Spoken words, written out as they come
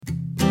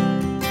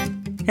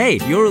Hey,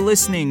 you're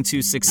listening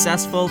to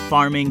Successful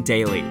Farming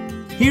Daily.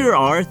 Here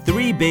are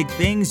 3 big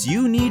things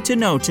you need to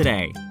know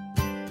today.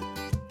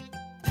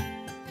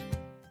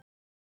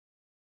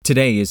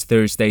 Today is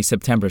Thursday,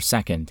 September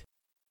 2nd.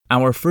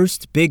 Our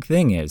first big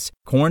thing is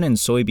corn and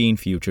soybean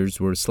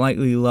futures were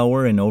slightly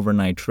lower in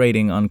overnight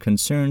trading on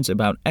concerns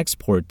about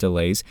export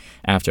delays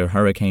after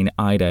Hurricane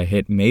Ida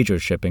hit major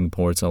shipping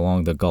ports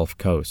along the Gulf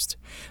Coast.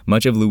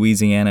 Much of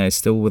Louisiana is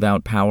still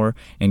without power,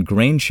 and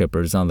grain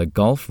shippers on the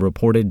Gulf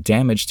reported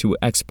damage to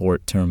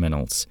export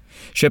terminals.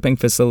 Shipping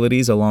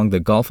facilities along the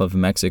Gulf of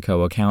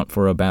Mexico account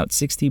for about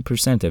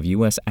 60% of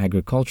U.S.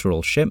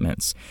 agricultural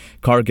shipments.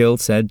 Cargill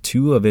said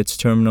 2 of its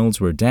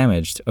terminals were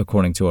damaged,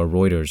 according to a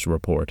Reuters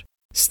report.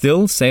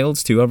 Still,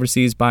 sales to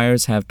overseas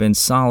buyers have been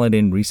solid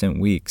in recent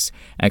weeks.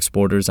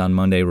 Exporters on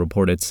Monday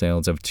reported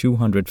sales of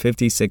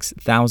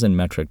 256,000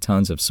 metric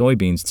tons of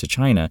soybeans to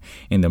China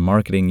in the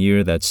marketing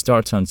year that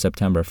starts on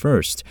September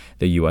 1st,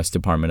 the U.S.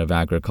 Department of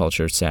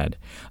Agriculture said.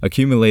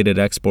 Accumulated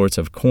exports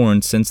of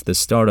corn since the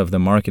start of the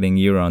marketing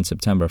year on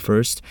September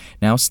 1st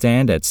now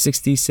stand at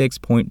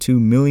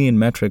 66.2 million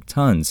metric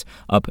tons,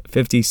 up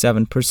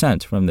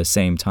 57% from the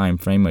same time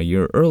frame a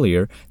year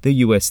earlier,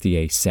 the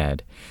USDA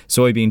said.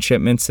 Soybean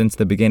shipments since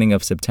the beginning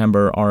of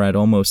September are at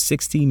almost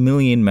 60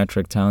 million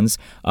metric tons,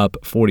 up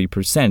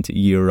 40%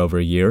 year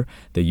over year.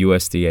 The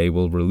USDA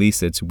will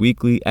release its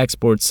weekly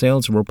export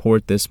sales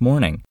report this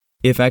morning.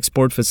 If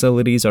export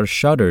facilities are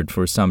shuttered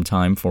for some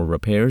time for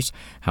repairs,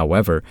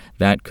 however,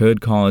 that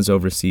could cause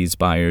overseas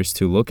buyers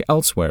to look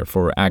elsewhere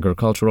for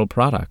agricultural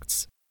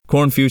products.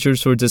 Corn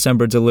futures for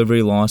December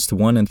delivery lost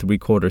 1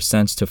 3/4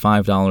 cents to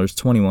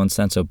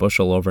 $5.21 a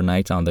bushel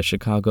overnight on the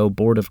Chicago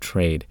Board of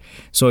Trade.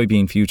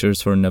 Soybean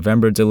futures for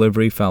November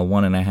delivery fell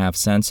 1 1/2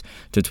 cents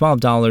to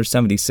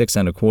 $12.76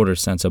 1/4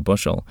 cents a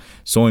bushel.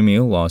 Soy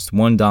meal lost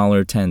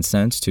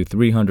 $1.10 to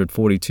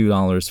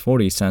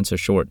 $342.40 a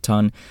short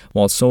ton,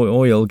 while soy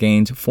oil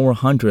gained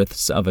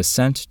 0.04 of a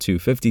cent to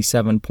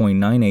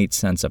 57.98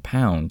 cents a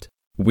pound.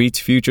 Wheat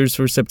futures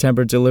for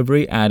September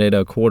delivery added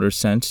 1/4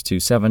 cent to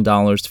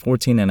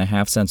 $7.14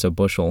 1/2 a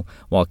bushel,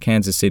 while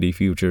Kansas City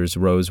futures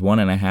rose 1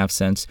 1/2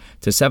 cents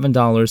to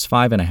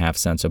 $7.05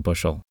 1/2 a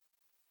bushel.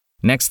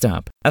 Next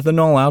up,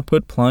 ethanol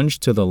output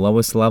plunged to the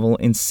lowest level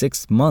in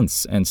 6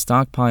 months, and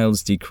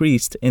stockpiles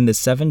decreased in the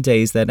 7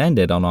 days that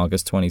ended on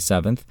August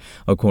 27th,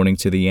 according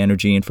to the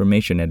Energy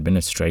Information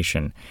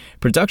Administration.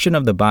 Production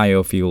of the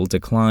biofuel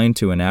declined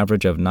to an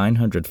average of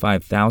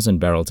 905,000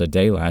 barrels a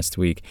day last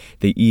week,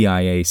 the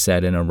EIA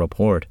said in a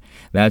report.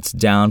 That's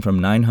down from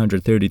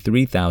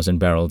 933,000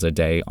 barrels a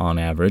day on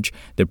average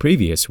the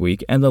previous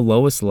week, and the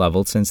lowest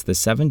level since the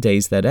 7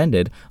 days that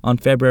ended on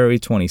February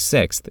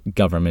 26th,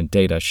 government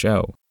data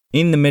show.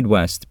 In the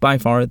Midwest, by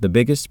far the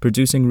biggest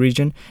producing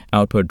region,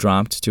 output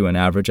dropped to an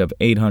average of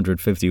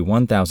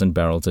 851,000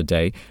 barrels a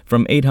day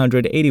from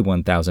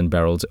 881,000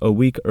 barrels a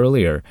week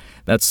earlier.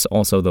 That's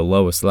also the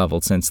lowest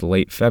level since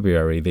late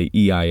February, the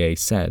EIA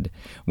said.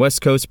 West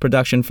Coast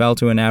production fell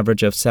to an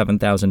average of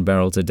 7,000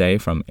 barrels a day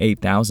from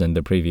 8,000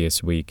 the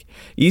previous week.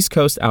 East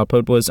Coast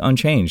output was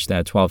unchanged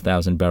at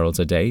 12,000 barrels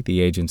a day,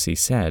 the agency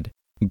said.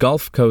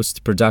 Gulf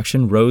Coast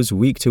production rose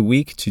week to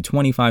week to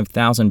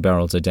 25,000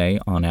 barrels a day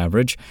on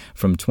average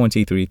from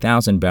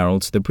 23,000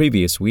 barrels the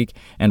previous week,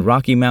 and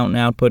Rocky Mountain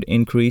output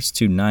increased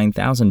to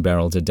 9,000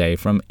 barrels a day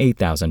from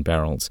 8,000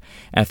 barrels.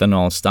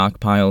 Ethanol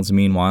stockpiles,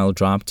 meanwhile,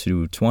 dropped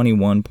to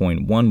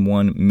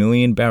 21.11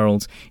 million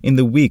barrels in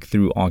the week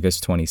through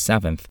August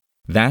 27th.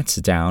 That's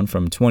down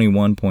from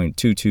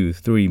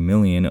 21.223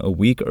 million a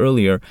week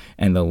earlier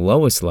and the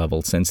lowest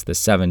level since the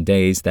 7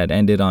 days that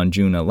ended on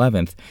June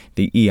 11th,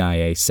 the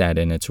EIA said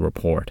in its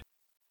report.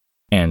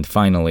 And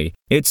finally,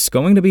 it's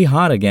going to be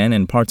hot again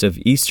in parts of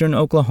eastern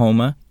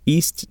Oklahoma,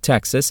 East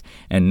Texas,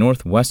 and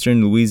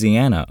northwestern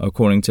Louisiana,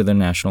 according to the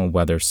National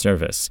Weather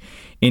Service.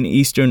 In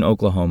eastern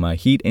Oklahoma,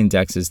 heat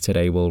indexes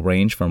today will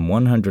range from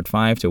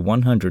 105 to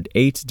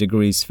 108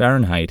 degrees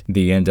Fahrenheit,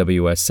 the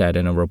NWS said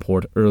in a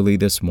report early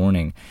this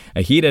morning.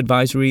 A heat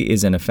advisory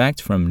is in effect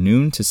from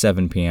noon to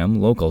 7 p.m.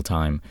 local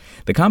time.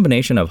 The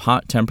combination of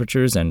hot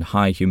temperatures and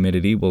high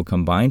humidity will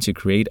combine to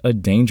create a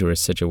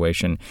dangerous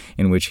situation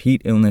in which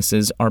heat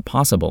illnesses are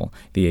possible,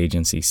 the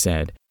agency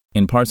said.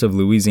 In parts of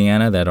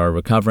Louisiana that are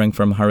recovering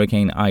from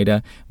Hurricane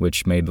Ida,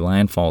 which made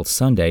landfall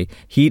Sunday,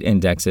 heat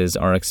indexes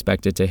are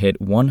expected to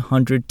hit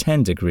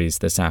 110 degrees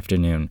this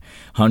afternoon.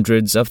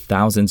 Hundreds of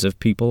thousands of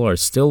people are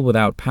still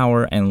without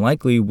power and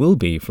likely will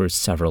be for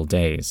several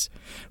days.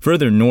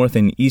 Further north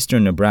in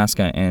eastern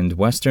Nebraska and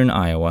western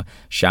Iowa,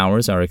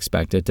 showers are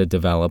expected to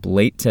develop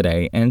late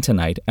today and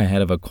tonight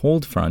ahead of a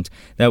cold front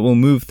that will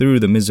move through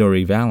the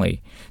Missouri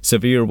Valley.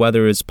 Severe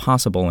weather is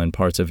possible in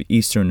parts of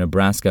eastern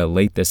Nebraska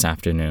late this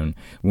afternoon.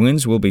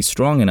 Winds will be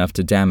strong enough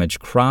to damage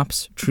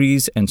crops,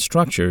 trees, and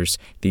structures,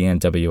 the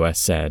NWS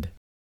said.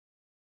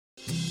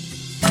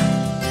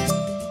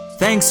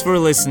 Thanks for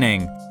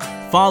listening.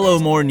 Follow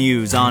more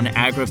news on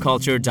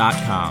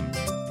agriculture.com.